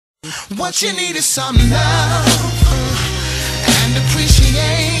What you need is some love and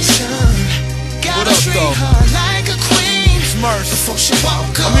appreciation. Gotta treat her like a queen before she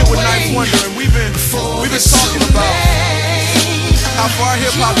walk away. I'm here with Nice Wonder, and we've been talking about how for our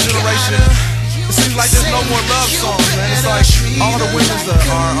hip-hop generation, it seems like there's no more love songs, man. It's like all the women's are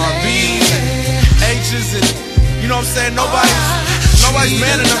B's and H's, and you know what I'm saying? Nobody's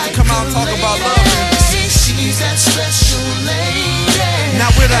man enough to come out and talk about love. Now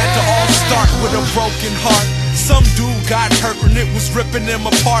we'd have to all start with a broken heart. Some dude got hurt and it was ripping him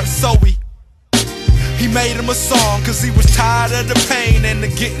apart, so he made him a song, cause he was tired of the pain and the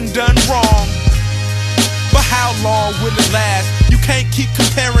getting done wrong. But how long will it last? You can't keep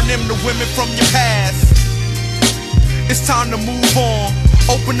comparing them to women from your past. It's time to move on.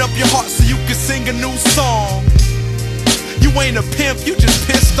 Open up your heart so you can sing a new song. You ain't a pimp, you just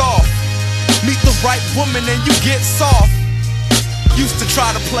pissed off. Meet the right woman and you get soft. Used to try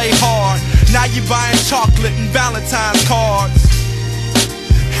to play hard, now you buying chocolate and Valentine's cards.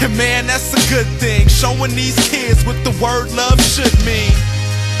 And man, that's a good thing, showing these kids what the word love should mean.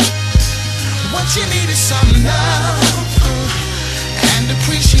 What you need is some love and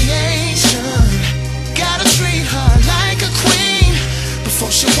appreciation. Gotta treat her like a queen before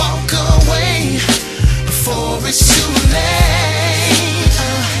she walk away, before it's too late.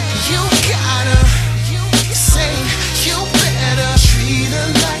 You gotta say you better treat her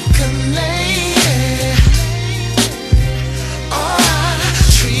like a lady.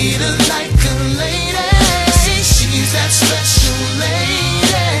 Treat her like a lady. She's that special lady.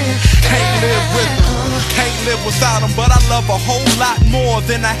 Can't live with them, can't live without them, but I love a whole lot more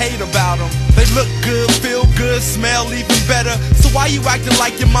than I hate about them. They look good, feel good, smell even better. So why you acting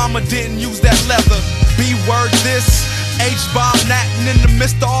like your mama didn't use that leather? B-word this, H-bomb that, and in the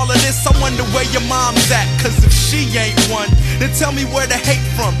midst of all of this, I wonder where your mom's at. Cause if she ain't one, then tell me where the hate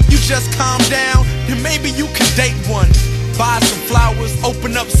from. You just calm down, and maybe you can date one. Buy some flowers,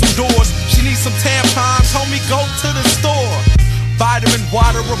 open up some doors. She needs some tampons, homie, go to the store. Vitamin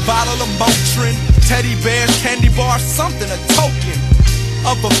water, a bottle of Motrin, teddy bears, candy bars, something, a token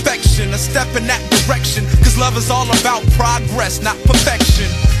of affection, a step in that direction. Cause love is all about progress, not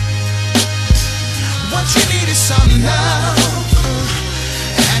perfection. What you need is some love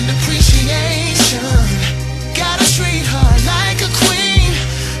and appreciation. Gotta treat her like a queen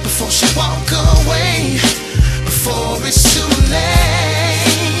before she walk away, before it's too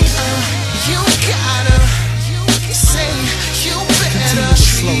late. You gotta say you better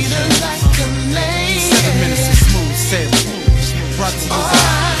treat her like a lady. 7 minutes of smooth sailing, brought to you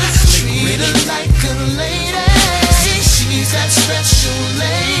by treat her like a lady. She's that special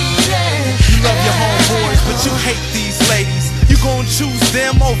lady. You love your homeboys, but you hate these ladies. You gon' choose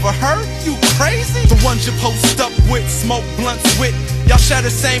them over her? You crazy? The ones you post up with, smoke blunts with, y'all share the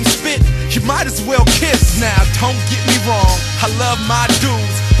same spit, you might as well kiss. Now, don't get me wrong, I love my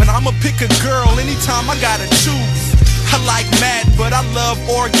dudes, but I'ma pick a girl anytime I gotta choose. I like Madden, but I love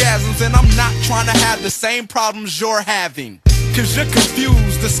orgasms, and I'm not trying to have the same problems you're having. Cause you're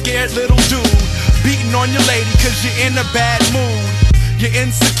confused, a scared little dude, beating on your lady cause you're in a bad mood. You're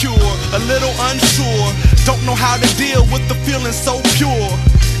insecure, a little unsure, don't know how to deal with the feeling so pure.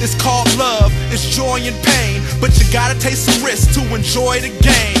 It's called love, it's joy and pain, but you gotta take some risks to enjoy the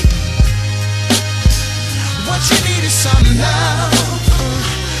game. What you need is some love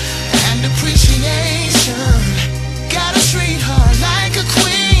and appreciation. Gotta treat her like a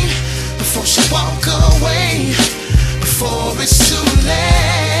queen before she walk away, before it's too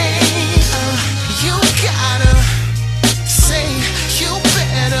late. You gotta say you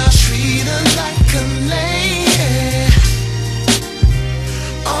better treat her like a lady.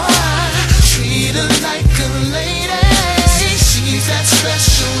 Treat her like a lady. She's that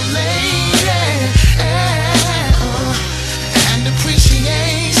special lady. And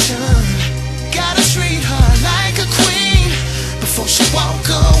appreciation. Gotta treat her like a queen before she walk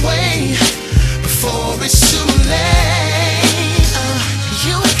away, before it's too late.